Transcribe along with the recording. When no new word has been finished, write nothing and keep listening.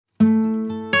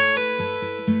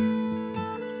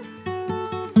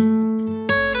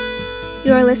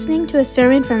You are listening to a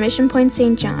sermon from Mission Point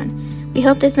St. John. We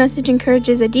hope this message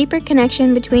encourages a deeper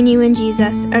connection between you and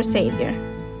Jesus, our Savior.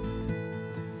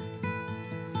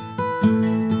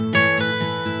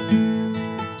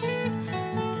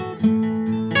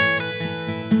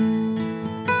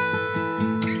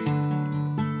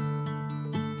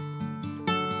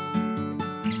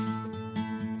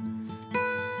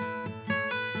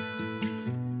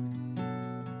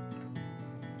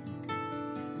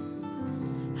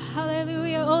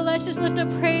 Hallelujah. Oh, let's just lift up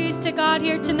praise to God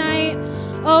here tonight.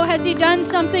 Oh, has He done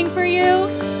something for you?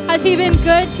 Has He been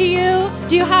good to you?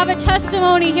 Do you have a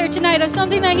testimony here tonight of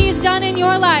something that He's done in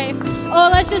your life? Oh,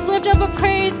 let's just lift up a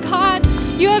praise. God,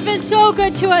 you have been so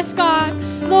good to us, God.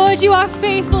 Lord, you are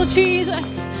faithful,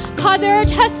 Jesus. God, there are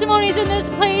testimonies in this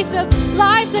place of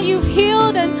lives that you've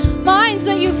healed and minds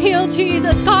that you've healed,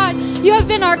 Jesus. God, you have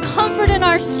been our comfort and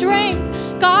our strength.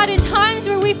 God, in times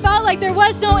where we felt like there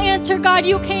was no answer, God,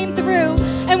 you came through.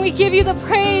 And we give you the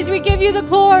praise. We give you the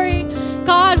glory.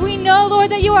 God, we know,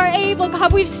 Lord, that you are able.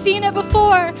 God, we've seen it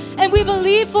before. And we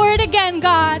believe for it again,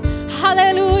 God.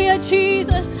 Hallelujah,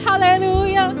 Jesus.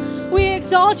 Hallelujah. We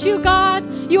exalt you, God.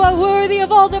 You are worthy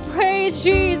of all the praise,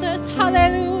 Jesus.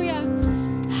 Hallelujah.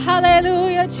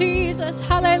 Hallelujah, Jesus.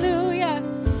 Hallelujah.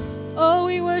 Oh,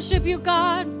 we worship you,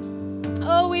 God.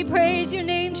 Oh, we praise your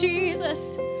name,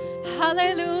 Jesus.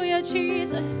 Hallelujah,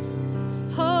 Jesus.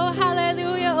 Oh,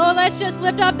 hallelujah. Oh, let's just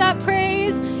lift up that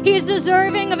praise. He's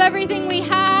deserving of everything we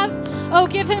have. Oh,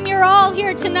 give him your all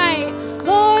here tonight.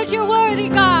 Lord, you're worthy,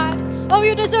 God. Oh,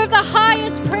 you deserve the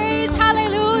highest praise.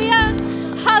 Hallelujah.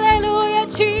 Hallelujah,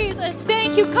 Jesus.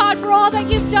 Thank you, God, for all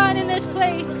that you've done in this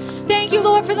place. Thank you,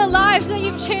 Lord, for the lives that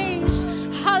you've changed.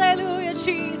 Hallelujah,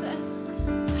 Jesus.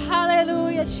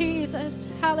 Hallelujah, Jesus.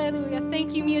 Hallelujah.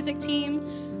 Thank you, music team,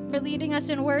 for leading us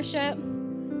in worship.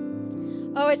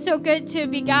 Oh, it's so good to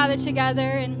be gathered together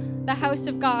in the house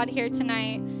of God here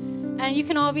tonight. And you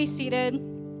can all be seated.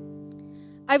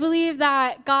 I believe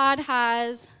that God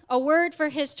has a word for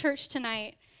his church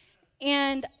tonight.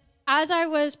 And as I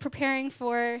was preparing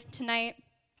for tonight,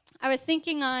 I was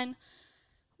thinking on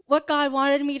what God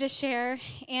wanted me to share.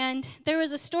 And there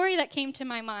was a story that came to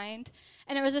my mind.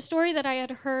 And it was a story that I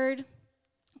had heard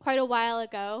quite a while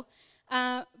ago.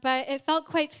 But it felt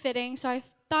quite fitting, so I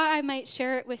thought I might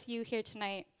share it with you here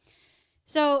tonight.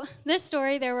 So this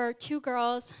story, there were two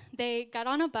girls. They got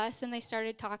on a bus and they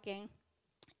started talking.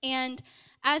 And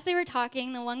as they were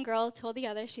talking, the one girl told the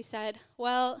other, she said,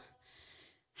 "Well,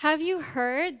 have you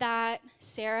heard that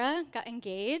Sarah got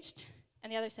engaged?"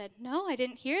 And the other said, "No, I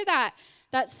didn't hear that.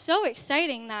 That's so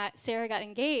exciting that Sarah got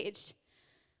engaged.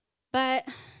 But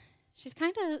she's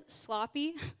kind of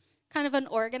sloppy, kind of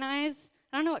unorganized.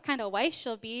 I don't know what kind of wife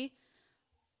she'll be.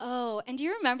 Oh, and do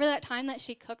you remember that time that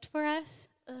she cooked for us?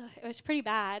 It was pretty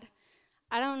bad.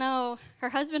 I don't know. Her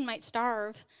husband might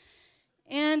starve.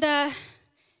 And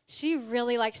she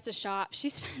really likes to shop. She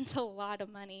spends a lot of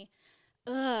money.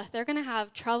 They're going to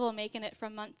have trouble making it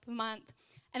from month to month."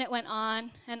 And it went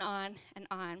on and on and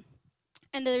on.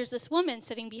 And there's this woman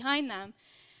sitting behind them.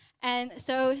 And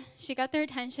so she got their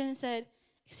attention and said,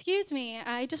 "Excuse me,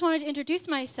 I just wanted to introduce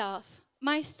myself.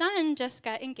 My son just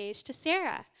got engaged to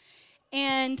Sarah.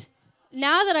 And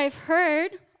now that I've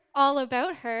heard all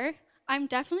about her, I'm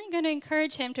definitely going to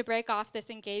encourage him to break off this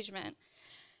engagement."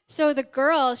 So the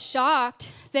girls, shocked,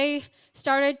 they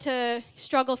started to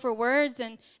struggle for words,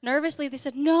 and nervously they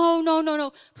said,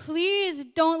 No, please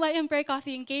don't let him break off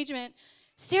the engagement.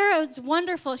 Sarah is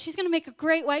wonderful. She's going to make a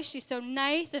great wife. She's so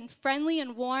nice and friendly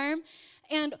and warm.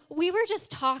 And we were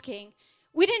just talking.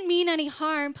 We didn't mean any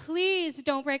harm. Please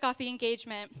don't break off the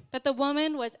engagement. But the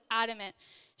woman was adamant.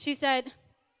 She said,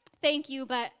 "Thank you,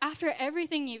 but after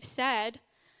everything you've said,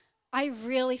 I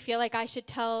really feel like I should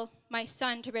tell my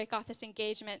son to break off this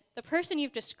engagement. The person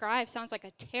you've described sounds like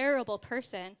a terrible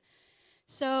person."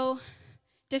 So,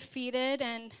 defeated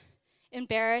and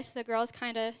embarrassed, the girls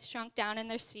kind of shrunk down in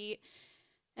their seat,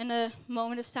 and a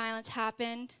moment of silence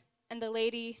happened, and the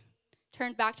lady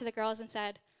turned back to the girls and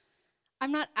said,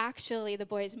 "I'm not actually the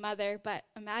boy's mother, but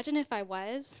imagine if I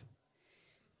was.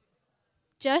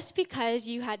 Just because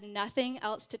you had nothing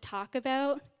else to talk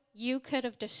about, you could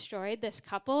have destroyed this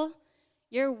couple.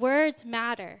 Your words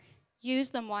matter.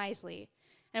 Use them wisely."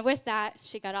 And with that,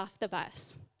 she got off the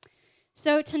bus.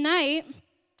 So tonight,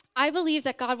 I believe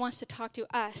that God wants to talk to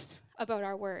us about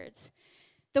our words.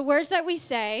 The words that we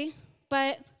say,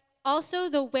 but also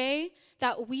the way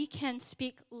that we can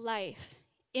speak life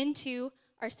into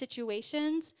our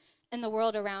situations and the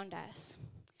world around us.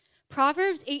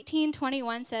 Proverbs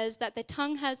 18:21 says that the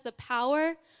tongue has the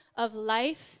power of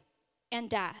life and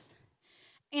death.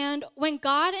 And when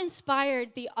God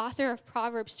inspired the author of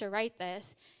Proverbs to write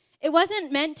this, it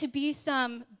wasn't meant to be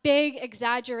some big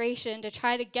exaggeration to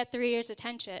try to get the reader's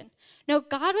attention. No,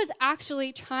 God was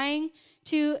actually trying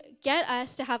to get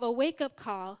us to have a wake-up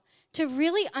call, to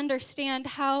really understand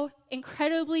how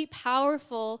incredibly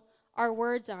powerful our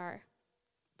words are.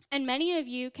 And many of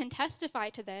you can testify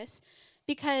to this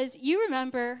because you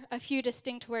remember a few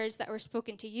distinct words that were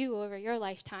spoken to you over your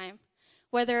lifetime,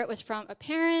 whether it was from a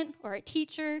parent or a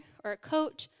teacher or a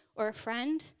coach or a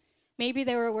friend. Maybe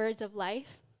they were words of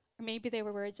life, or maybe they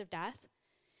were words of death.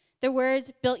 The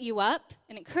words built you up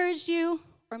and encouraged you,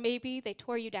 or maybe they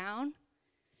tore you down.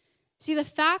 See, the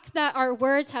fact that our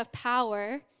words have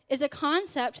power is a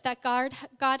concept that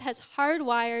God has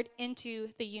hardwired into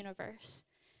the universe.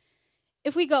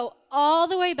 If we go all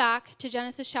the way back to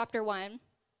Genesis chapter 1,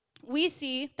 we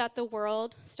see that the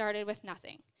world started with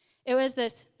nothing. It was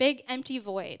this big empty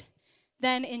void.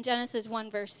 Then in Genesis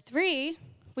 1 verse 3,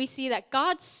 we see that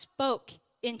God spoke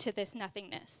into this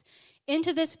nothingness,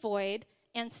 into this void,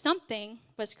 and something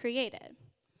was created.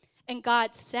 And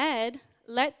God said,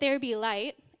 "Let there be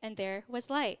light," and there was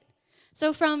light.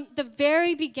 So from the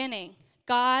very beginning,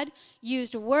 God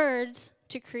used words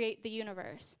to create the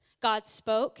universe. God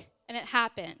spoke, and it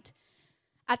happened.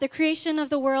 At the creation of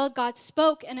the world, God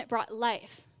spoke, and it brought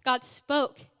life. God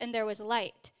spoke, and there was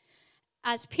light.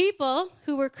 As people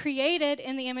who were created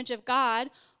in the image of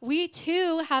God, we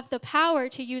too have the power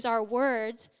to use our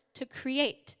words to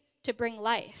create, to bring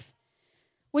life.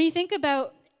 When you think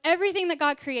about everything that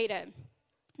God created,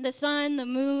 the sun, the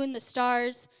moon, the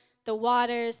stars, the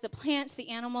waters, the plants, the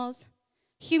animals,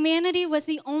 humanity was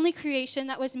the only creation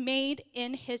that was made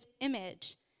in his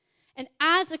image. And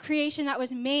as a creation that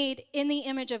was made in the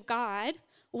image of God,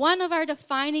 one of our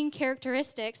defining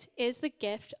characteristics is the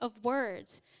gift of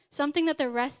words, something that the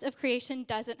rest of creation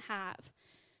doesn't have.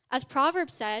 As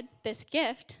Proverbs said, this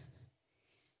gift,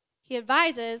 he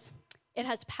advises, it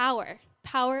has power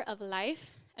of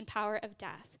life and power of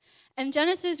death. In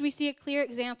Genesis, we see a clear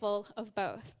example of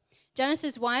both.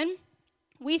 Genesis 1,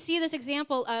 we see this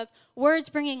example of words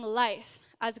bringing life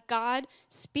as God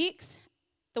speaks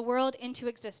the world into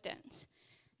existence.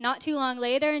 Not too long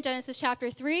later, in Genesis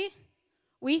chapter 3,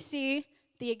 we see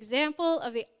the example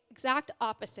of the exact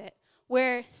opposite,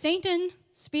 where Satan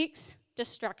speaks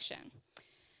destruction.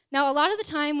 Now, a lot of the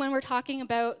time when we're talking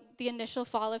about the initial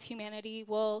fall of humanity,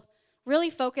 we'll really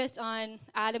focus on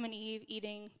Adam and Eve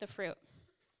eating the fruit.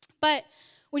 But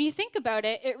when you think about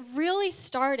it, it really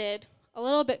started a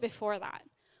little bit before that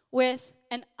with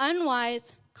an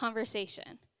unwise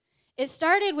conversation. It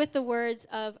started with the words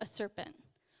of a serpent,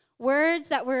 words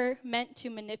that were meant to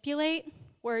manipulate,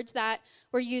 words that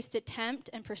were used to tempt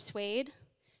and persuade.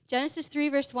 Genesis 3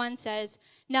 verse 1 says,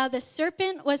 "Now the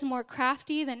serpent was more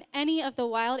crafty than any of the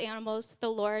wild animals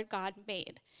the Lord God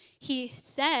made. He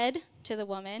said to the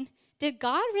woman, 'Did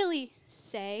God really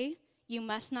say you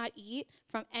must not eat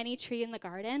from any tree in the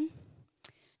garden?'"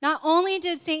 Not only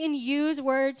did Satan use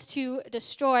words to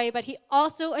destroy, but he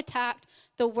also attacked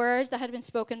the words that had been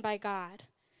spoken by God.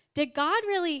 Did God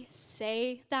really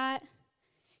say that?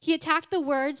 He attacked the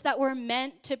words that were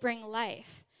meant to bring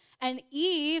life. And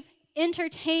Eve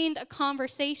entertained a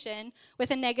conversation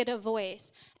with a negative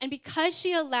voice. And because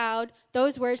she allowed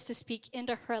those words to speak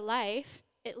into her life,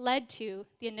 it led to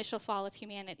the initial fall of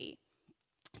humanity.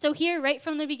 So here, right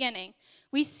from the beginning,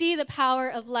 we see the power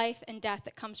of life and death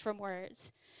that comes from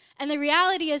words. And the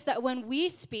reality is that when we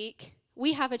speak,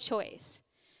 we have a choice.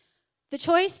 The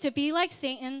choice to be like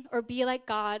Satan or be like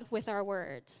God with our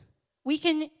words. We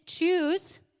can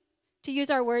choose to use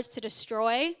our words to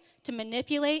destroy, to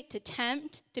manipulate, to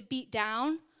tempt, to beat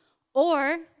down,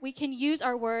 or we can use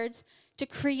our words to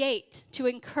create, to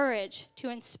encourage, to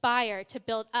inspire, to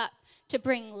build up, to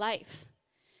bring life.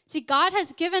 See, God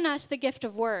has given us the gift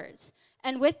of words,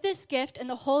 and with this gift and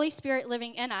the Holy Spirit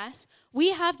living in us,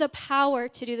 we have the power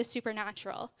to do the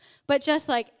supernatural. But just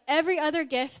like every other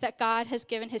gift that God has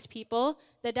given his people,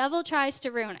 the devil tries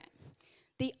to ruin it.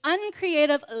 The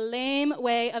uncreative, lame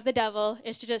way of the devil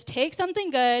is to just take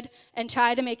something good and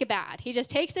try to make it bad. He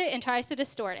just takes it and tries to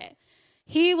distort it.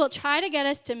 He will try to get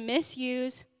us to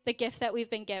misuse the gift that we've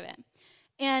been given.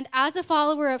 And as a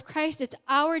follower of Christ, it's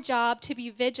our job to be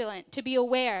vigilant, to be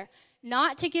aware,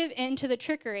 not to give in to the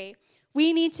trickery.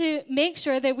 We need to make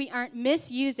sure that we aren't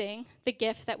misusing the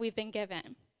gift that we've been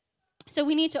given. So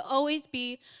we need to always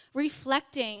be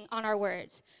reflecting on our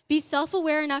words. Be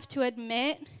self-aware enough to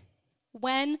admit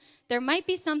when there might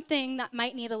be something that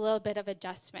might need a little bit of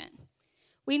adjustment.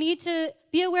 We need to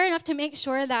be aware enough to make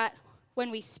sure that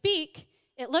when we speak,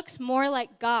 it looks more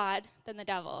like God than the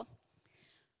devil.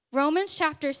 Romans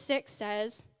chapter 6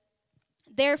 says,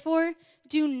 Therefore,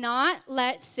 do not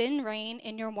let sin reign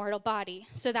in your mortal body,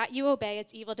 so that you obey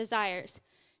its evil desires.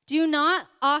 Do not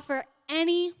offer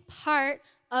any part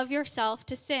of yourself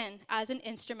to sin as an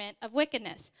instrument of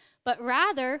wickedness, but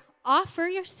rather offer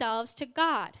yourselves to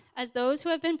God as those who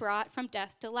have been brought from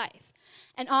death to life,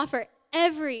 and offer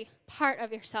every part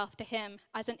of yourself to him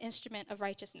as an instrument of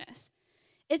righteousness.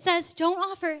 It says, don't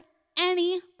offer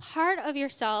any part of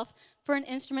yourself for an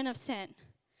instrument of sin.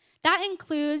 That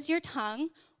includes your tongue,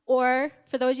 or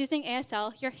for those using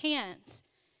ASL, your hands.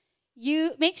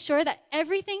 You make sure that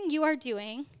everything you are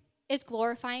doing is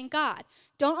glorifying God.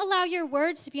 Don't allow your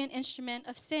words to be an instrument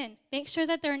of sin. Make sure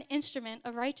that they're an instrument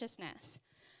of righteousness.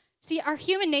 See, our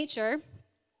human nature,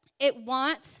 it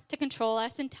wants to control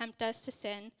us and tempt us to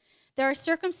sin. There are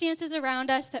circumstances around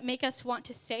us that make us want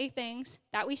to say things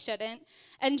that we shouldn't.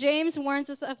 And James warns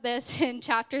us of this in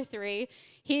chapter 3.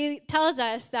 He tells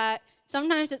us that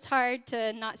sometimes it's hard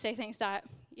to not say things that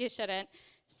you shouldn't.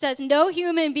 It says, no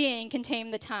human being can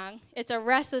tame the tongue. It's a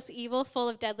restless evil full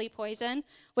of deadly poison.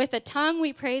 With the tongue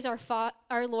we praise our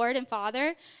Lord and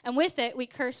Father, and with it we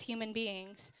curse human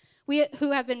beings, we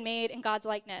who have been made in God's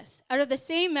likeness. Out of the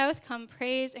same mouth come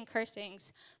praise and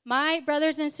cursings. My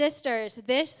brothers and sisters,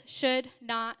 this should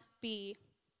not be.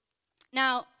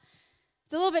 Now,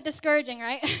 it's a little bit discouraging,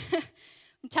 right?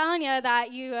 I'm telling you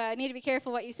that you need to be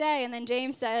careful what you say, and then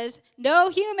James says, no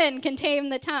human can tame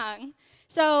the tongue.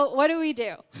 So what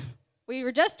do? We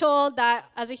were just told that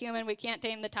as a human we can't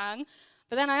tame the tongue,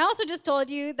 but then I also just told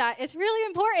you that it's really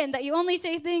important that you only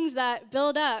say things that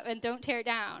build up and don't tear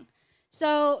down.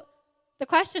 So the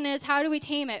question is, how do we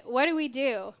tame it? What do we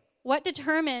do? What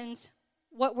determines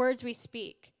what words we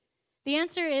speak? The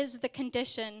answer is the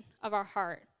condition of our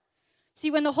heart. See,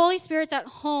 when the Holy Spirit's at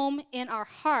home in our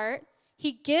heart,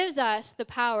 he gives us the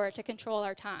power to control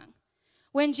our tongue.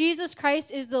 When Jesus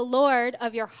Christ is the Lord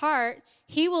of your heart,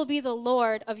 he will be the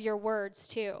Lord of your words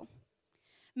too.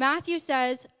 Matthew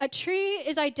says, a tree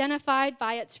is identified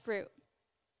by its fruit.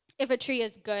 If a tree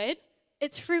is good,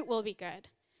 its fruit will be good.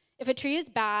 If a tree is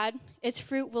bad, its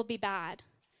fruit will be bad.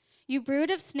 You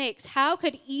brood of snakes, how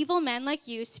could evil men like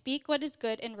you speak what is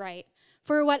good and right?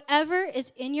 For whatever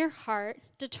is in your heart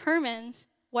determines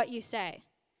what you say.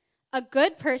 A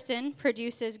good person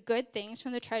produces good things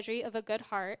from the treasury of a good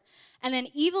heart, and an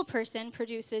evil person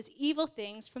produces evil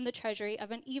things from the treasury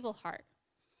of an evil heart.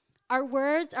 Our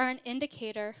words are an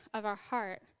indicator of our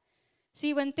heart.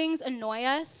 See, when things annoy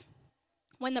us,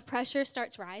 when the pressure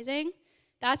starts rising,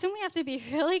 that's when we have to be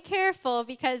really careful,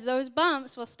 because those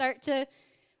bumps will start to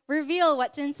reveal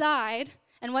what's inside,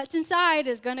 and what's inside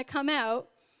is going to come out.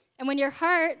 And when your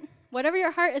heart, whatever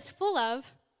your heart is full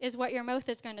of, is what your mouth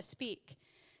is going to speak.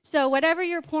 So whatever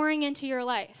you're pouring into your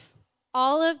life,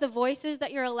 all of the voices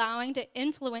that you're allowing to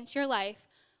influence your life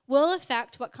will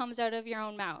affect what comes out of your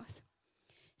own mouth.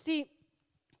 See,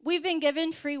 we've been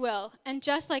given free will, and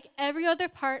just like every other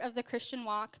part of the Christian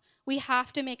walk, we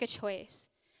have to make a choice.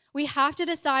 We have to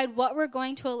decide what we're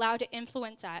going to allow to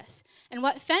influence us and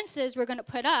what fences we're going to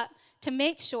put up to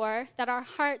make sure that our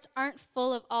hearts aren't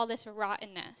full of all this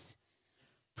rottenness.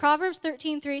 Proverbs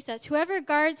 13:3 says, whoever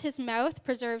guards his mouth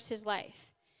preserves his life.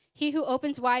 He who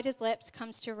opens wide his lips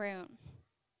comes to ruin.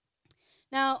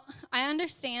 Now, I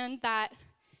understand that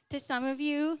to some of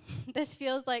you, this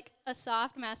feels like a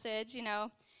soft message.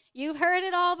 You've heard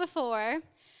it all before.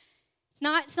 It's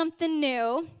not something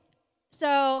new.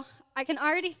 So I can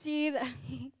already see the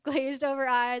glazed over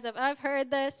eyes of, I've heard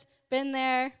this, been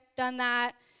there, done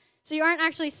that. So you aren't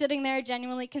actually sitting there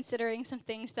genuinely considering some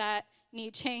things that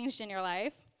need changed in your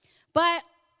life. But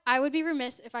I would be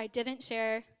remiss if I didn't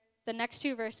share the next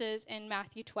two verses in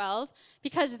Matthew 12,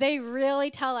 because they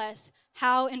really tell us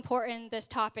how important this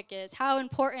topic is, how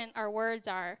important our words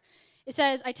are. It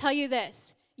says, I tell you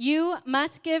this, you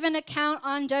must give an account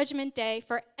on Judgment Day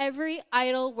for every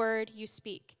idle word you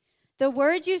speak. The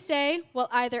words you say will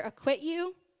either acquit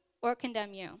you or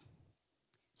condemn you.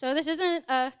 So this isn't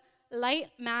a light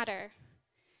matter.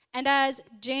 And as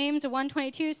James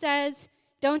 1:22 says,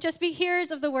 don't just be hearers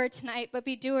of the word tonight, but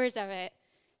be doers of it.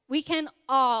 We can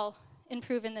all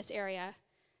improve in this area.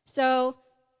 So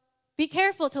be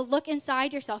careful to look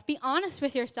inside yourself. Be honest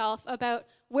with yourself about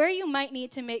where you might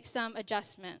need to make some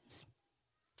adjustments.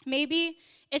 Maybe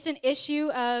it's an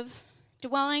issue of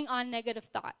dwelling on negative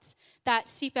thoughts that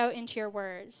seep out into your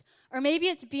words. Or maybe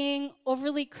it's being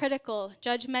overly critical,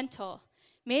 judgmental.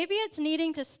 Maybe it's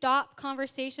needing to stop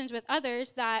conversations with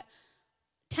others that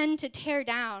tend to tear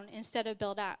down instead of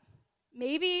build up.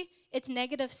 Maybe it's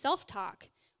negative self-talk,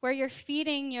 where you're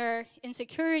feeding your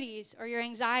insecurities or your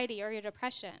anxiety or your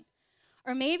depression.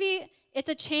 Or maybe it's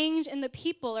a change in the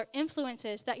people or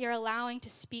influences that you're allowing to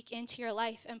speak into your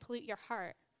life and pollute your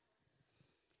heart.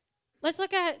 Let's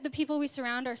look at the people we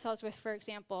surround ourselves with, for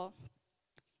example.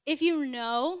 If you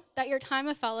know that your time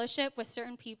of fellowship with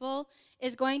certain people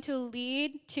is going to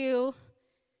lead to,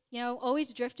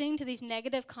 always drifting to these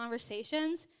negative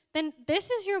conversations, then this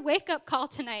is your wake-up call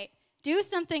tonight. Do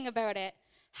something about it.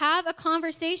 Have a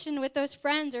conversation with those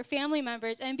friends or family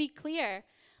members and be clear.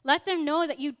 Let them know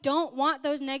that you don't want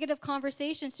those negative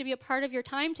conversations to be a part of your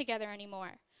time together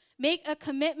anymore. Make a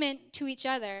commitment to each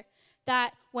other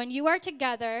that when you are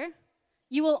together,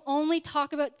 you will only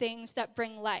talk about things that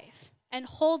bring life and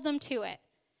hold them to it.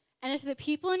 And if the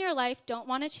people in your life don't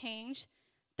want to change,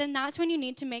 then that's when you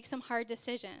need to make some hard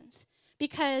decisions,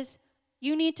 because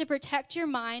you need to protect your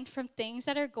mind from things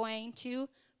that are going to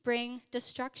bring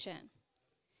destruction.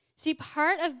 See,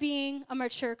 part of being a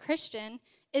mature Christian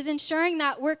is ensuring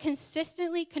that we're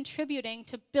consistently contributing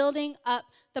to building up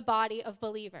the body of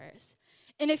believers.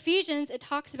 In Ephesians, it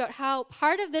talks about how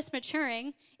part of this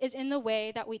maturing is in the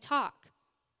way that we talk.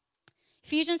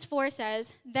 Ephesians 4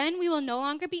 says, "Then we will no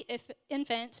longer be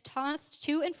infants tossed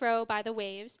to and fro by the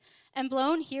waves and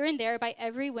blown here and there by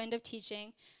every wind of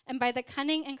teaching and by the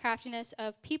cunning and craftiness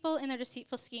of people in their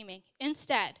deceitful scheming.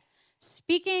 Instead,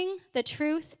 speaking the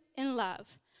truth in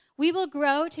love, we will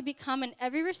grow to become in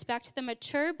every respect the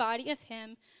mature body of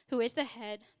him who is the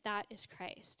head, that is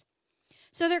Christ."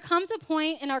 So there comes a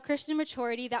point in our Christian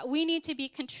maturity that we need to be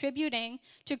contributing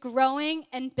to growing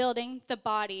and building the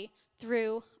body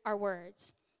through our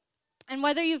words. And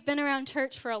whether you've been around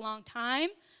church for a long time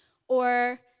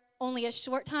or only a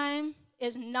short time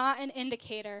is not an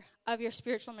indicator of your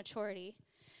spiritual maturity.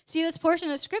 See, this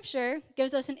portion of scripture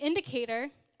gives us an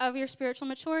indicator of your spiritual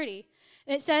maturity.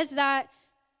 And it says that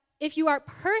if you are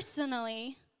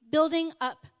personally building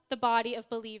up the body of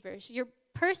believers, you're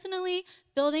personally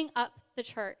building up the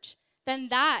church, then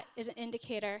that is an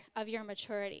indicator of your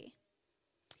maturity.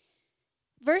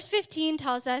 Verse 15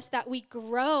 tells us that we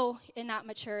grow in that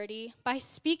maturity by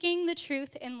speaking the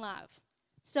truth in love.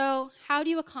 So how do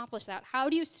you accomplish that? How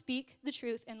do you speak the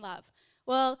truth in love?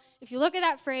 Well, if you look at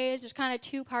that phrase, there's kind of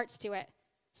two parts to it.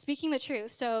 Speaking the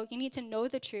truth, so you need to know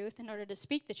the truth in order to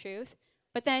speak the truth,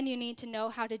 but then you need to know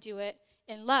how to do it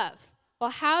in love.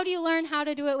 Well, how do you learn how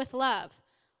to do it with love?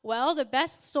 Well, the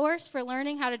best source for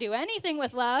learning how to do anything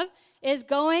with love is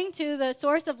going to the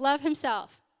source of love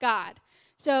himself, God.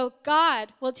 So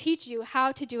God will teach you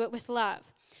how to do it with love.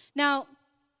 Now,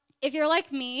 if you're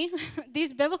like me,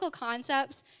 these biblical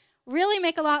concepts really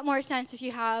make a lot more sense if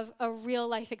you have a real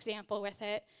life example with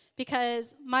it,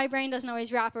 because my brain doesn't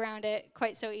always wrap around it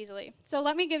quite so easily. So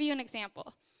let me give you an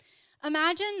example.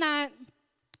 Imagine that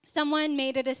someone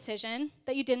made a decision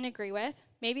that you didn't agree with.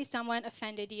 Maybe someone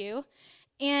offended you,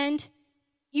 and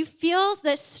you feel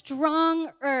this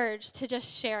strong urge to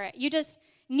just share it. You just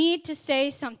need to say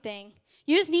something.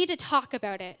 You just need to talk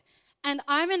about it. And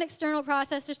I'm an external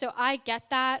processor, so I get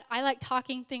that. I like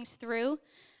talking things through,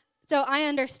 so I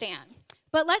understand.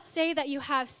 But let's say that you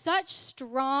have such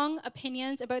strong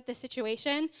opinions about the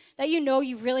situation that you know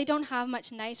you really don't have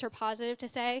much nice or positive to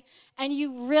say, and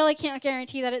you really can't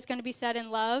guarantee that it's going to be said in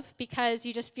love because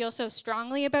you just feel so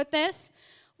strongly about this.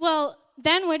 Well,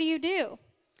 then what do?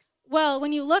 Well,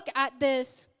 when you look at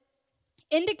this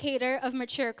indicator of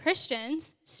mature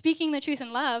Christians speaking the truth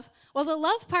in love, well, the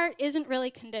love part isn't really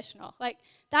conditional. Like,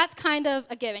 that's kind of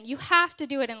a given. You have to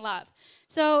do it in love.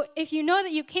 So if you know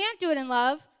that you can't do it in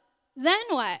love, then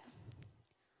what?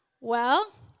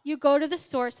 Well, you go to the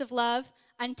source of love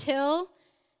until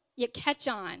you catch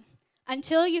on,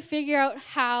 until you figure out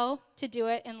how to do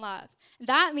it in love.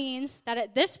 That means that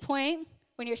at this point,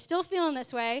 when you're still feeling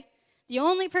this way, the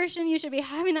only person you should be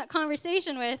having that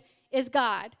conversation with is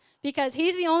God, because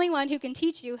he's the only one who can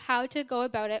teach you how to go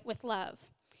about it with love.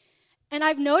 And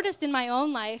I've noticed in my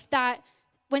own life that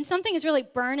when something is really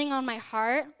burning on my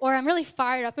heart, or I'm really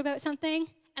fired up about something,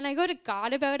 and I go to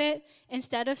God about it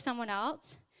instead of someone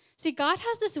else, see, God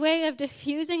has this way of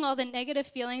diffusing all the negative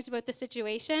feelings about the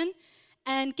situation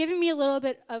and giving me a little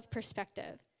bit of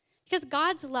perspective. Because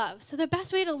God's love. So the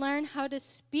best way to learn how to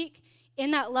speak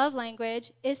in that love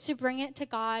language is to bring it to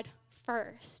God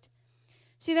first.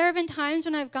 See, there have been times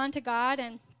when I've gone to God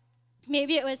and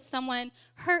maybe it was someone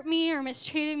hurt me or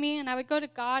mistreated me, and I would go to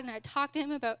God and I'd talk to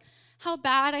him about how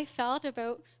bad I felt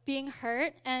about being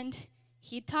hurt, and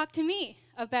he'd talk to me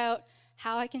about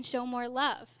how I can show more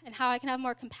love and how I can have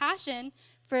more compassion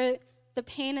for the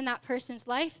pain in that person's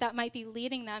life that might be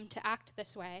leading them to act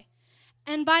this way.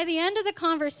 And by the end of the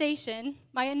conversation,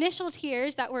 my initial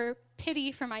tears that were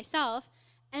pity for myself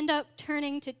end up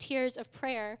turning to tears of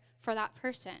prayer for that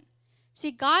person. See,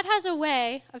 God has a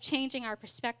way of changing our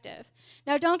perspective.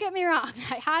 Now, don't get me wrong.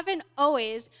 I haven't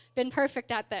always been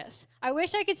perfect at this. I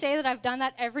wish I could say that I've done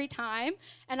that every time,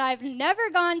 and I've never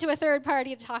gone to a third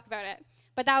party to talk about it,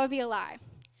 but that would be a lie.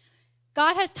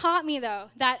 God has taught me,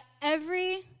 though, that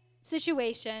every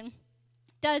situation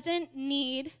doesn't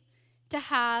need to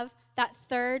have that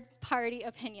third party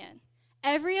opinion.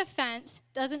 Every offense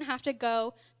doesn't have to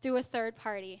go through a third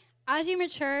party. As you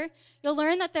mature, you'll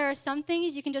learn that there are some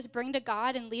things you can just bring to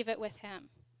God and leave it with him.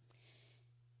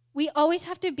 We always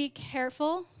have to be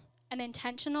careful and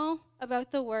intentional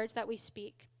about the words that we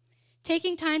speak,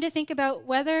 taking time to think about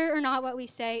whether or not what we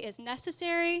say is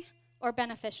necessary or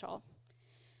beneficial.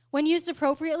 When used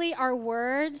appropriately, our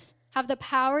words have the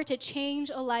power to change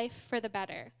a life for the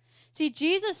better. See,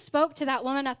 Jesus spoke to that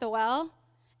woman at the well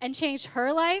and changed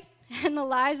her life and the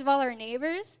lives of all her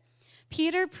neighbors.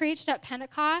 Peter preached at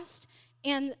Pentecost,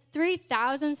 and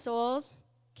 3,000 souls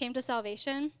came to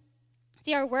salvation.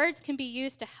 See, our words can be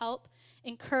used to help,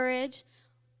 encourage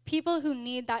people who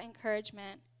need that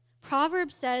encouragement.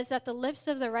 Proverbs says that the lips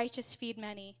of the righteous feed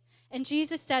many. And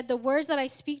Jesus said, the words that I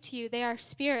speak to you, they are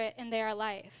spirit and they are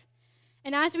life.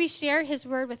 And as we share his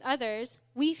word with others,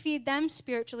 we feed them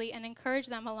spiritually and encourage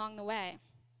them along the way.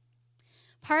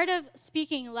 Part of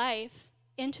speaking life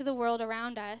into the world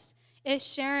around us is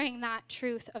sharing that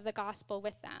truth of the gospel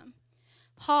with them.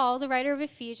 Paul, the writer of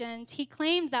Ephesians, he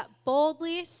claimed that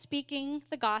boldly speaking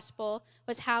the gospel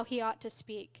was how he ought to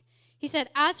speak. He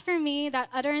said, as for me, that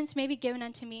utterance may be given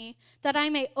unto me, that I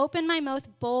may open my mouth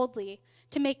boldly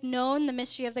to make known the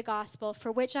mystery of the gospel,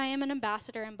 for which I am an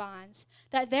ambassador in bonds,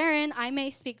 that therein I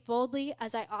may speak boldly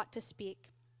as I ought to speak.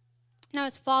 Now,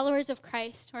 as followers of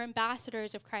Christ or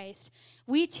ambassadors of Christ,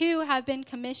 we too have been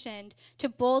commissioned to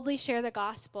boldly share the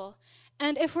gospel.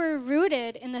 And if we're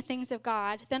rooted in the things of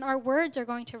God, then our words are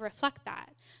going to reflect that.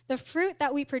 The fruit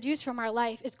that we produce from our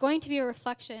life is going to be a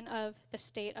reflection of the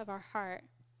state of our heart.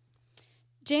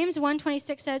 James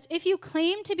 1:26 says, if you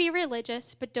claim to be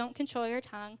religious but don't control your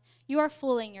tongue, you are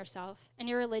fooling yourself, and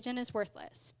your religion is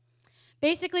worthless.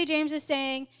 Basically, James is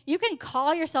saying, you can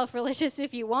call yourself religious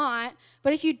if you want,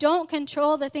 but if you don't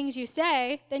control the things you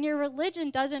say, then your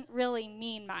religion doesn't really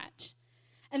mean much.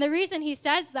 And the reason he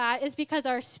says that is because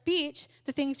our speech,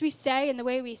 the things we say and the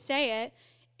way we say it,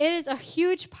 is a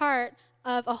huge part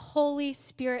of a Holy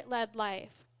Spirit-led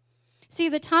life. See,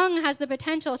 the tongue has the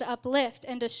potential to uplift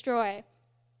and destroy.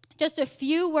 Just a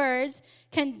few words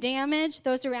can damage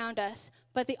those around us,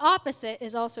 but the opposite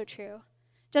is also true.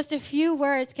 Just a few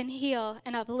words can heal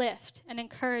and uplift and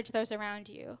encourage those around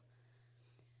you.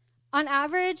 On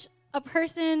average, a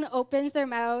person opens their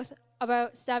mouth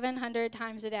about 700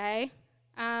 times a day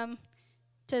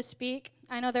to speak.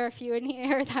 I know there are a few in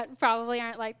here that probably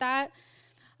aren't like that.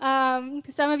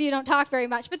 Some of you don't talk very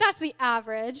much, but that's the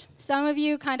average. Some of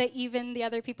you kind of even the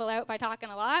other people out by talking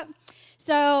a lot.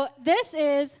 So this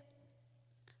is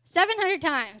 700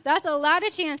 times. That's a lot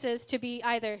of chances to be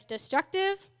either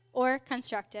destructive or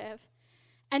constructive.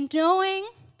 And knowing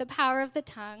the power of the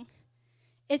tongue,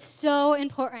 it's so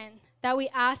important that we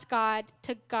ask God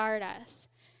to guard us,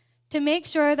 to make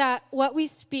sure that what we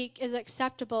speak is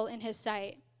acceptable in his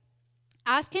sight.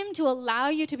 Ask him to allow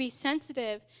you to be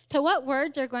sensitive to what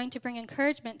words are going to bring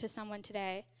encouragement to someone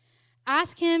today.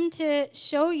 Ask him to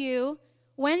show you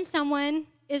when someone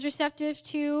is receptive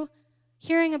to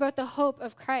hearing about the hope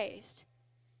of Christ.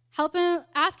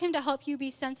 Ask him to help you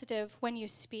be sensitive when you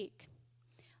speak.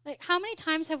 Like, how many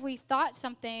times have we thought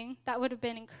something that would have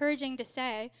been encouraging to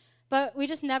say, but we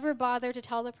just never bother to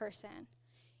tell the person?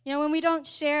 You know, when we don't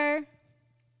share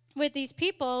with these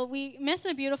people, we miss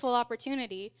a beautiful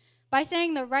opportunity. By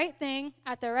saying the right thing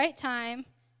at the right time,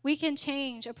 we can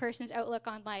change a person's outlook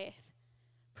on life.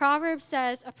 Proverbs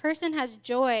says, a person has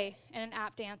joy in an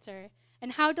apt answer,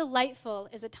 and how delightful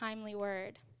is a timely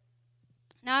word.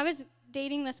 Now, I was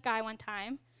dating this guy one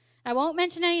time. I won't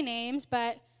mention any names,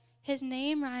 but his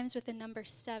name rhymes with the number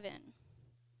 7.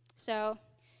 So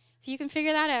if you can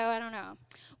figure that out, I don't know.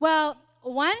 Well,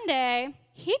 one day,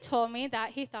 he told me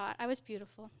that he thought I was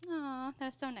beautiful. Aw,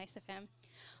 that's so nice of him.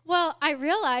 Well, I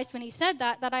realized when he said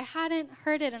that I hadn't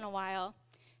heard it in a while.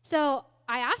 So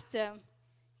I asked him,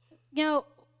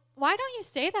 why don't you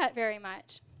say that very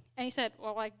much? And he said,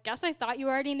 well, I guess I thought you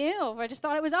already knew. I just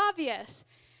thought it was obvious.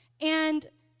 And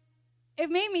it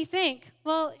made me think,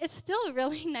 well, it's still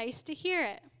really nice to hear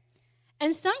it.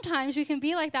 And sometimes we can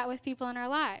be like that with people in our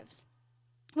lives.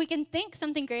 We can think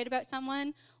something great about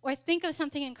someone or think of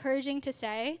something encouraging to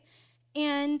say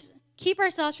and keep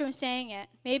ourselves from saying it,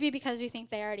 maybe because we think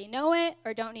they already know it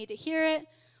or don't need to hear it,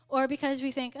 or because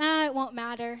we think, it won't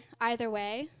matter either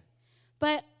way.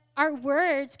 But our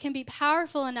words can be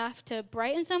powerful enough to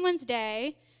brighten someone's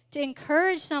day, to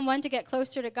encourage someone to get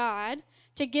closer to God,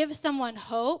 to give someone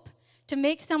hope, to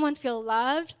make someone feel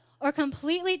loved, or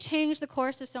completely change the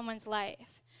course of someone's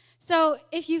life. So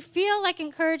if you feel like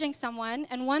encouraging someone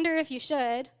and wonder if you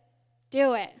should,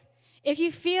 do it. If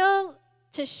you feel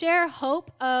to share hope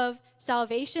of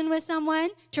salvation with someone,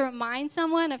 to remind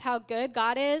someone of how good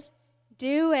God is,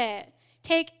 do it.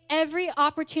 Take every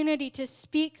opportunity to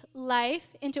speak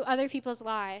life into other people's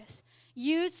lives.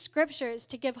 Use scriptures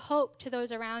to give hope to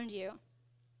those around you.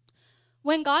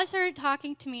 When God started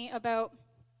talking to me about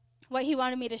what he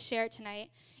wanted me to share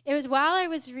tonight, it was while I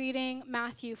was reading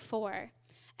Matthew 4.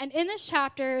 And in this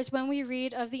chapter is when we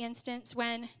read of the instance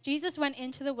when Jesus went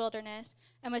into the wilderness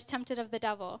and was tempted of the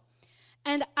devil.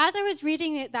 And as I was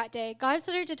reading it that day, God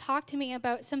started to talk to me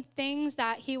about some things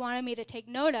that he wanted me to take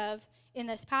note of in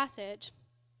this passage.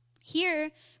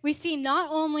 Here, we see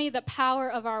not only the power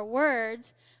of our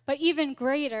words, but even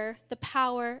greater, the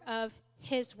power of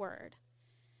his word.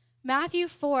 Matthew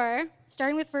 4,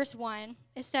 starting with verse 1,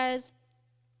 it says,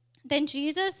 "Then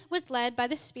Jesus was led by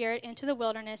the Spirit into the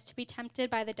wilderness to be tempted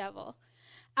by the devil.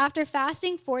 After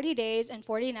fasting 40 days and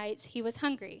 40 nights, he was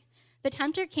hungry. The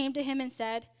tempter came to him and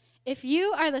said, 'If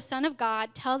you are the Son of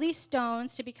God, tell these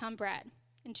stones to become bread.'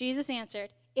 And Jesus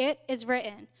answered, 'It is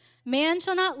written, man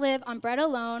shall not live on bread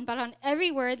alone, but on every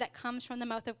word that comes from the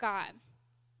mouth of God.'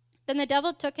 Then the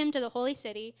devil took him to the holy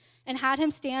city and had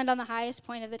him stand on the highest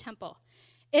point of the temple.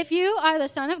 'If you are the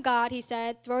Son of God,' he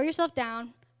said, 'throw yourself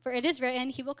down, for it is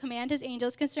written, he will command his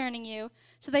angels concerning you,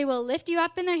 so they will lift you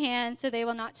up in their hands, so they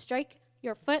will not strike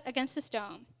your foot against a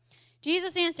stone.'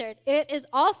 Jesus answered, 'It is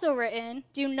also written,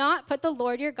 do not put the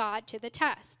Lord your God to the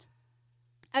test.'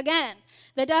 Again,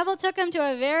 the devil took him to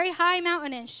a very high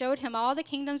mountain and showed him all the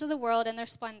kingdoms of the world and their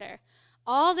splendor.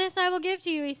 'All this I will give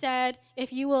to you,' he said,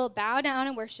 'if you will bow down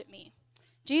and worship me.'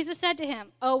 Jesus said to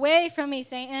him, 'Away from me,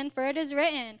 Satan, for it is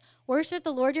written, worship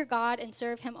the Lord your God and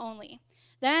serve him only.'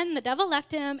 Then the devil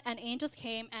left him, and angels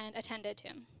came and attended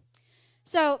him."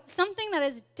 So something that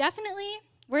is definitely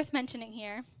worth mentioning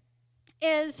here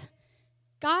is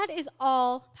God is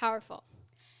all powerful.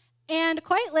 And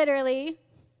quite literally,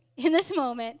 in this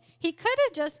moment, he could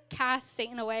have just cast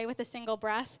Satan away with a single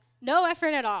breath, no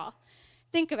effort at all.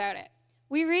 Think about it.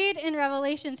 We read in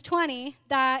Revelations 20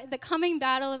 that the coming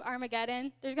battle of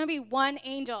Armageddon, there's going to be one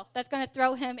angel that's going to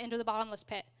throw him into the bottomless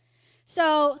pit.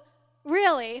 So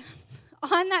really,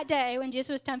 on that day when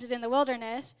Jesus was tempted in the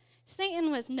wilderness,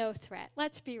 Satan was no threat.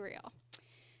 Let's be real.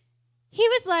 He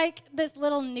was like this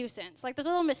little nuisance, like this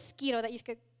little mosquito that you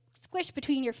could squish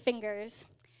between your fingers.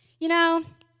 You know,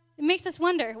 it makes us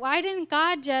wonder, why didn't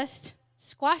God just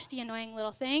squash the annoying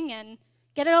little thing and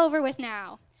get it over with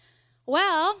now?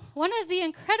 Well, one of the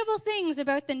incredible things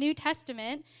about the New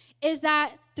Testament is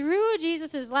that through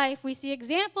Jesus' life, we see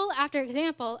example after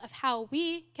example of how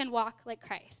we can walk like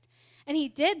Christ. And he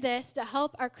did this to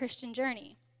help our Christian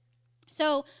journey.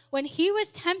 So when he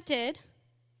was tempted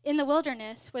in the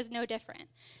wilderness was no different.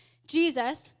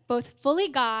 Jesus, both fully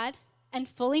God and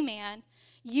fully man,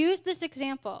 used this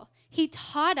example. He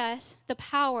taught us the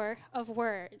power of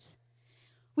words.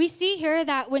 We see here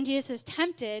that when Jesus is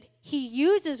tempted, he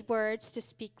uses words to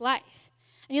speak life.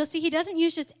 And you'll see he doesn't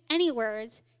use just any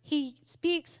words. He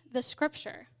speaks the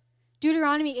scripture.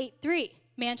 Deuteronomy 8:3,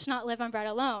 man shall not live on bread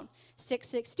alone.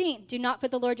 6:16, do not put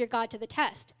the Lord your God to the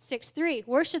test. 6:3,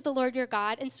 worship the Lord your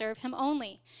God and serve him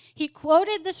only. He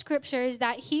quoted the scriptures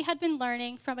that he had been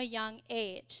learning from a young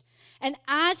age. And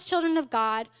as children of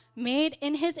God, made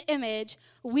in his image,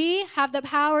 we have the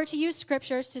power to use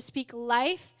scriptures to speak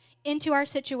life into our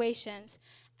situations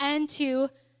and to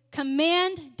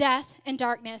command death and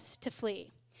darkness to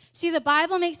flee. See, the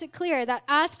Bible makes it clear that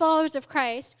as followers of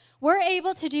Christ, we're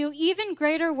able to do even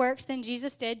greater works than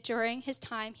Jesus did during his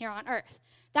time here on earth.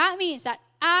 That means that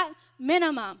at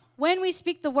minimum, when we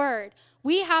speak the word,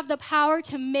 we have the power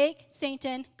to make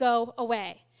Satan go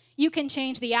away. You can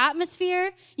change the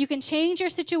atmosphere, you can change your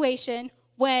situation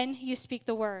when you speak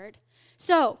the word.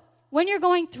 So, when you're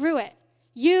going through it,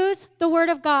 use the word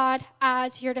of God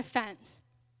as your defense.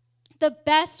 The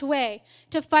best way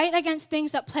to fight against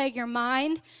things that plague your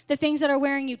mind, the things that are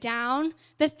wearing you down,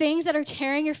 the things that are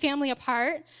tearing your family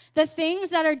apart, the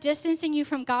things that are distancing you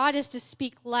from God is to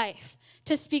speak life,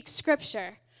 to speak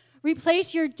scripture.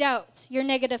 Replace your doubts, your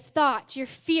negative thoughts, your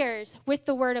fears with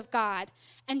the word of God.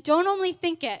 And don't only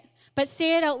think it, but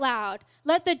say it out loud.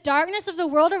 Let the darkness of the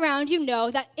world around you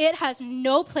know that it has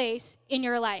no place in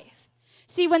your life.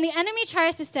 See, when the enemy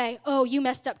tries to say, oh, you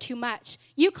messed up too much,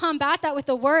 you combat that with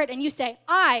the word and you say,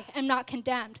 I am not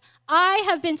condemned. I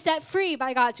have been set free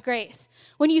by God's grace.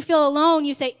 When you feel alone,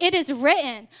 you say, it is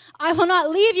written, I will not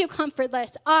leave you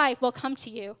comfortless. I will come to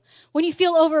you. When you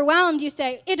feel overwhelmed, you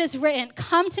say, it is written,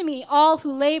 come to me, all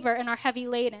who labor and are heavy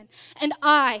laden, and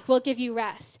I will give you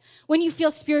rest. When you feel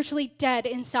spiritually dead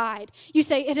inside, you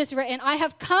say, it is written, I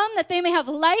have come that they may have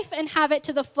life and have it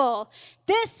to the full.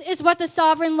 This is what the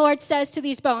sovereign Lord says to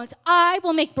these bones. I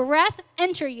will make breath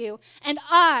enter you, and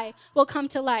I will come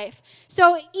to life.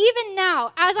 So even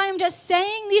now, as I am just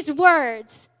saying these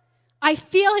words, I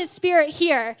feel his spirit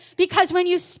here, because when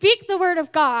you speak the word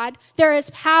of God, there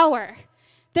is power.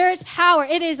 There is power.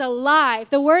 It is alive.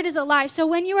 The word is alive. So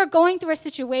when you are going through a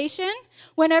situation,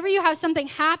 whenever you have something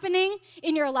happening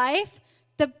in your life,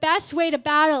 the best way to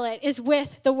battle it is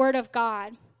with the word of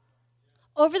God.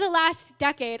 Over the last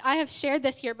decade, I have shared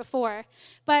this here before,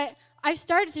 but I've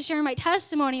started to share my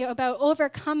testimony about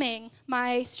overcoming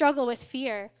my struggle with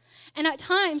fear. And at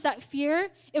times, that fear,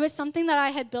 it was something that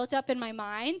I had built up in my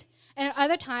mind, and at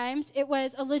other times, it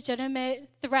was a legitimate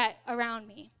threat around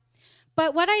me.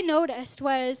 But what I noticed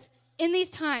was, in these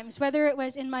times, whether it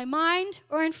was in my mind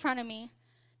or in front of me,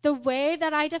 the way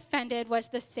that I defended was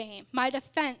the same. My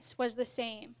defense was the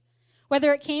same.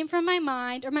 Whether it came from my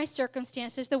mind or my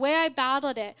circumstances, the way I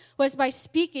battled it was by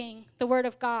speaking the word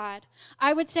of God.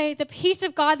 I would say, the peace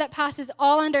of God that passes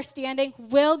all understanding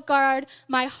will guard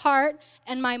my heart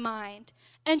and my mind.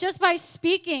 And just by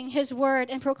speaking his word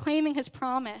and proclaiming his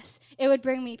promise, it would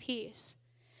bring me peace.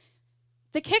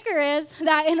 The kicker is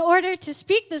that in order to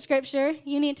speak the scripture,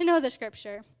 you need to know the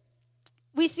scripture.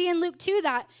 We see in Luke 2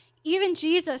 that even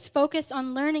Jesus focused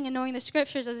on learning and knowing the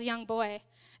scriptures as a young boy.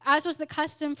 As was the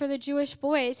custom for the Jewish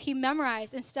boys, he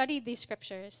memorized and studied these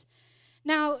scriptures.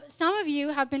 Now, some of you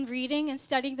have been reading and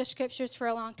studying the scriptures for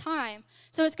a long time,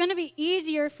 so it's going to be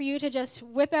easier for you to just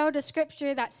whip out a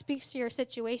scripture that speaks to your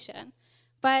situation.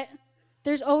 But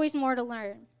there's always more to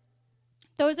learn.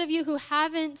 Those of you who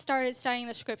haven't started studying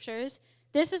the scriptures,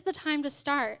 this is the time to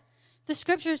start. The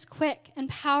scripture is quick and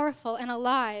powerful and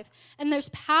alive, and there's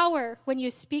power when you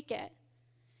speak it.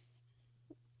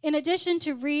 In addition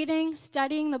to reading,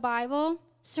 studying the Bible,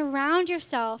 surround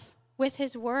yourself with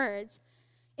his words.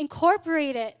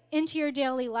 Incorporate it into your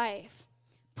daily life.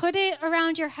 Put it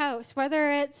around your house,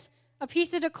 whether it's a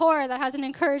piece of decor that has an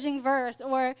encouraging verse,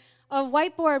 or a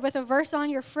whiteboard with a verse on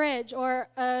your fridge, or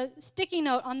a sticky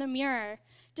note on the mirror.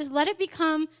 Just let it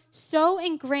become so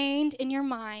ingrained in your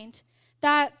mind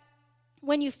that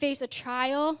when you face a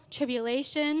trial,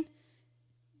 tribulation,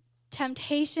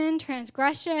 temptation,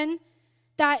 transgression,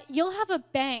 that you'll have a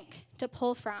bank to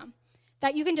pull from,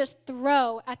 that you can just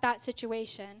throw at that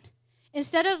situation.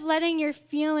 Instead of letting your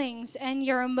feelings and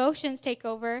your emotions take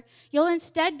over, you'll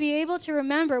instead be able to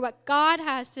remember what God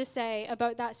has to say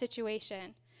about that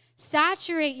situation.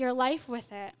 Saturate your life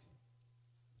with it.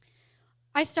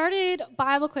 I started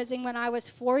Bible quizzing when I was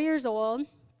 4 years old,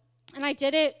 and I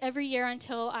did it every year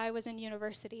until I was in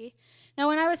university. Now,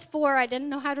 when I was 4, I didn't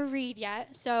know how to read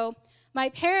yet, so my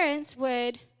parents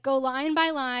would go line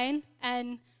by line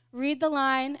and read the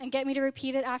line and get me to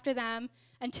repeat it after them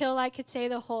until I could say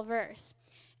the whole verse.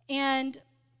 And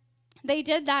they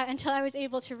did that until I was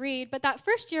able to read. But that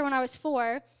first year when I was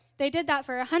 4, they did that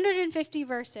for 150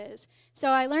 verses. So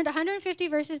I learned 150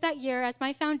 verses that year as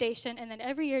my foundation, and then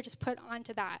every year just put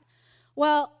onto that.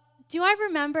 Well, do I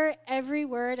remember every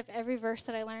word of every verse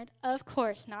that I learned? Of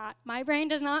course not. My brain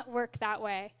does not work that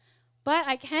way. But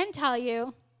I can tell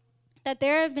you that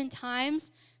there have been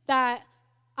times that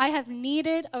I have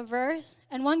needed a verse,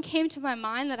 and one came to my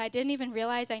mind that I didn't even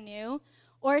realize I knew,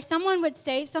 or someone would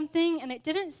say something and it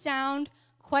didn't sound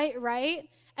quite right,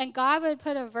 and God would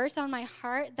put a verse on my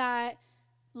heart that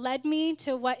led me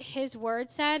to what his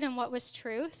word said and what was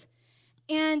truth.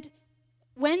 And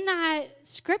when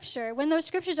those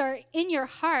scriptures are in your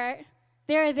heart,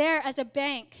 they're there as a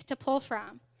bank to pull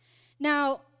from.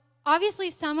 Now, obviously,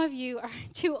 some of you are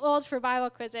too old for Bible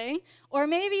quizzing, or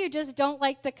maybe you just don't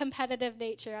like the competitive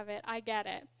nature of it. I get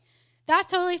it.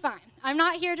 That's totally fine. I'm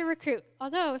not here to recruit.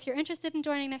 Although, if you're interested in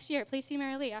joining next year, please see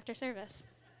Mary Lee after service.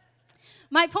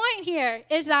 My point here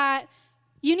is that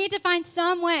you need to find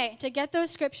some way to get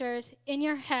those scriptures in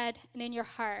your head and in your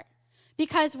heart.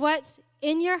 Because what's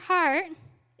in your heart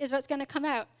is what's going to come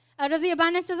out. Out of the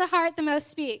abundance of the heart, the mouth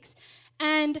speaks.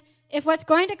 And if what's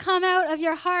going to come out of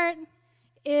your heart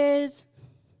is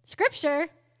scripture,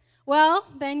 well,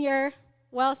 then you're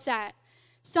well set.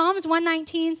 Psalms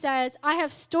 119 says, I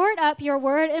have stored up your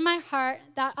word in my heart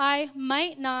that I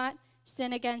might not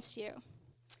sin against you.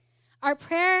 Our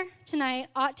prayer tonight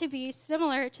ought to be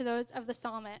similar to those of the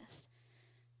psalmist.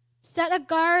 Set a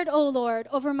guard, O Lord,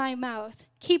 over my mouth.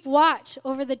 Keep watch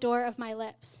over the door of my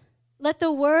lips. Let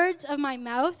the words of my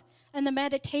mouth and the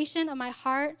meditation of my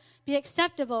heart be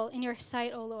acceptable in your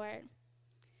sight, O Lord.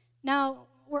 Now,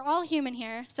 we're all human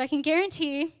here, so I can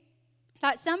guarantee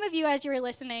that some of you, as you were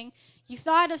listening, you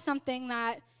thought of something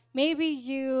that maybe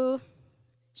you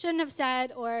shouldn't have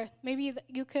said, or maybe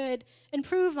you could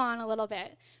improve on a little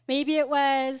bit. Maybe it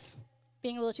was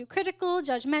being a little too critical,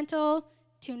 judgmental,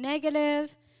 too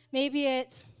negative. Maybe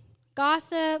it's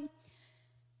gossip.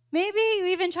 Maybe you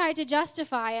even tried to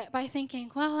justify it by thinking,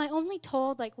 well, I only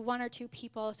told like 1 or 2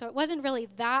 people, so it wasn't really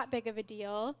that big of a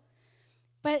deal.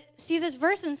 But see, this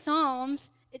verse in Psalms,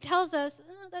 it tells us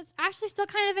that's actually still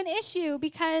kind of an issue,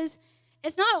 because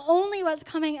it's not only what's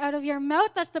coming out of your mouth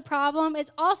that's the problem,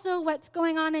 it's also what's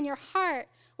going on in your heart.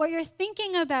 What you're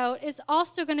thinking about is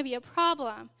also going to be a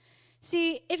problem.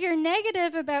 See, if you're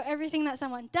negative about everything that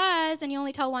someone does and you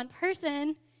only tell one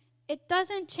person, it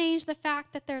doesn't change the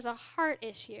fact that there's a heart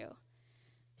issue.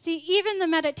 See, even the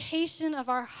meditation of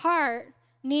our heart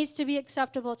needs to be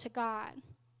acceptable to God.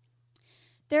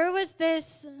 There was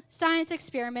this science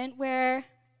experiment where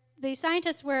the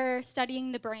scientists were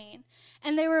studying the brain,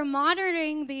 and they were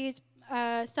monitoring these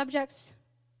subjects'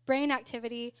 brain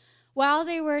activity while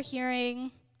they were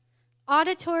hearing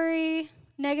auditory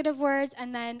negative words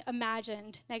and then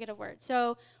imagined negative words.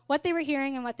 So what they were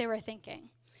hearing and what they were thinking.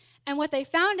 And what they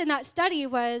found in that study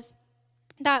was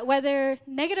that whether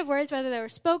negative words, whether they were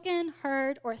spoken,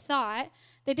 heard, or thought,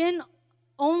 they didn't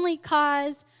only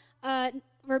cause a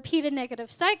repeated negative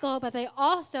cycle, but they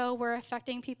also were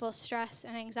affecting people's stress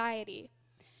and anxiety.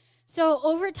 So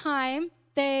over time,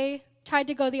 they tried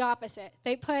to go the opposite.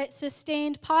 They put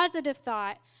sustained positive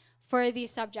thought for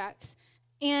these subjects,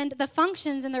 and the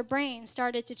functions in their brain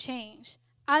started to change.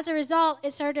 As a result,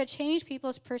 it started to change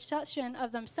people's perception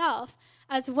of themselves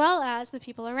as well as the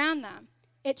people around them.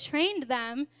 It trained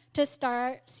them to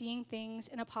start seeing things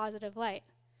in a positive light.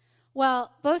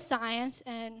 Well, both science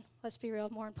and, let's be real,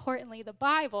 more importantly, the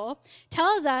Bible,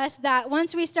 tells us that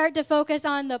once we start to focus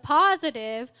on the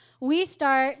positive, we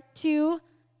start to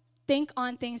think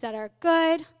on things that are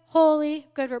good, holy,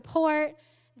 good report.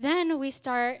 Then we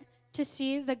start to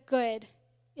see the good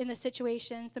in the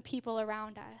situations, the people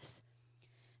around us.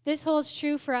 This holds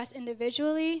true for us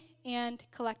individually and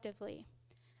collectively.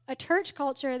 A church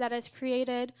culture that is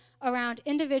created around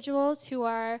individuals who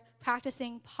are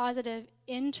practicing positive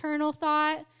internal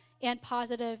thought and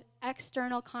positive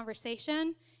external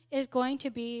conversation is going to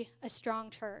be a strong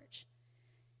church.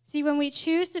 See, when we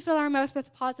choose to fill our mouth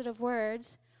with positive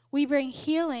words, we bring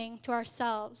healing to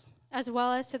ourselves as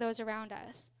well as to those around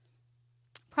us.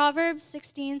 Proverbs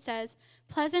 16 says,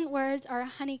 "Pleasant words are a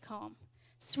honeycomb,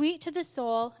 sweet to the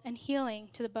soul and healing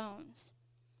to the bones.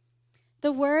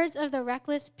 The words of the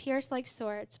reckless pierce like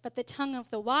swords, but the tongue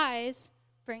of the wise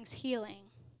brings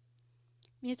healing."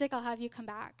 Music, I'll have you come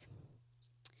back.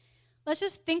 Let's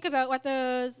just think about what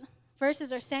those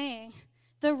verses are saying.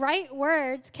 The right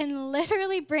words can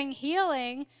literally bring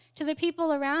healing to the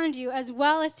people around you as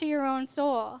well as to your own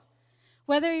soul.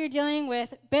 Whether you're dealing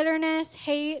with bitterness,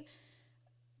 hate,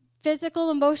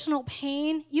 physical, emotional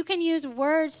pain, you can use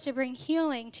words to bring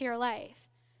healing to your life.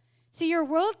 See, your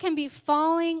world can be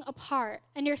falling apart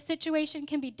and your situation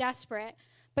can be desperate,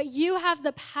 but you have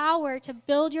the power to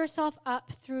build yourself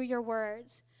up through your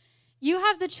words. You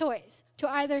have the choice to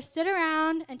either sit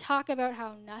around and talk about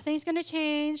how nothing's going to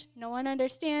change, no one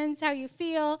understands how you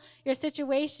feel, your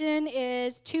situation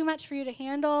is too much for you to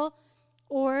handle,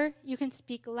 or you can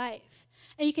speak life.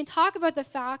 And you can talk about the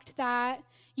fact that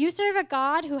you serve a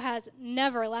God who has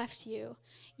never left you.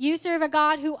 You serve a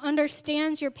God who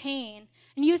understands your pain.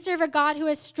 And you serve a God who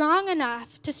is strong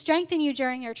enough to strengthen you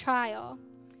during your trial.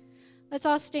 Let's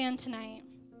all stand tonight.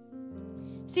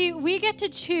 See, we get to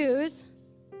choose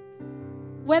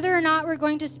whether or not we're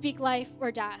going to speak life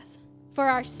or death for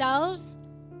ourselves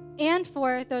and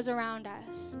for those around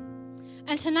us.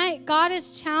 And tonight, God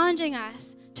is challenging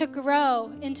us to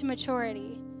grow into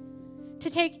maturity, to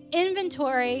take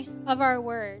inventory of our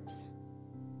words.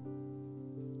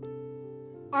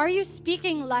 Are you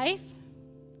speaking life?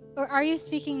 Or are you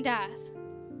speaking death?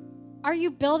 Are you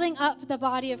building up the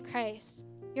body of Christ,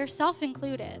 yourself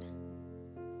included?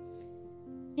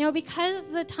 You know, because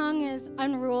the tongue is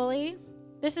unruly,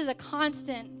 this is a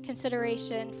constant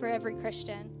consideration for every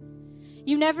Christian.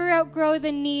 You never outgrow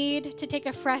the need to take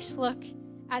a fresh look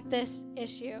at this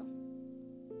issue.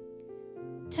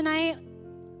 Tonight,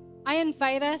 I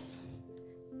invite us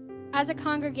as a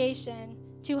congregation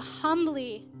to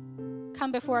humbly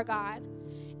come before God,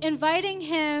 inviting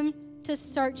him to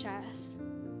search us,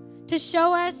 to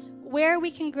show us where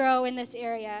we can grow in this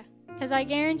area, because I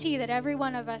guarantee that every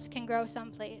one of us can grow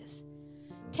someplace.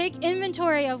 Take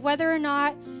inventory of whether or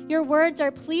not your words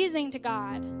are pleasing to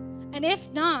God. And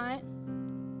if not,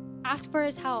 ask for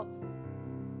his help.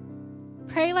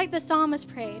 Pray like the psalmist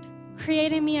prayed,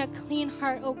 create in me a clean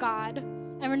heart, O God,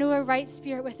 and renew a right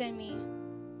spirit within me.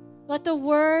 Let the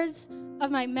words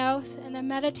of my mouth and the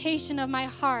meditation of my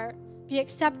heart be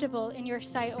acceptable in your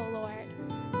sight, O Lord.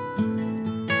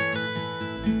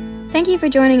 Thank you for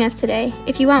joining us today.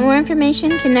 If you want more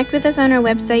information, connect with us on our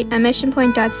website at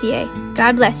missionpoint.ca.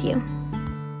 God bless you.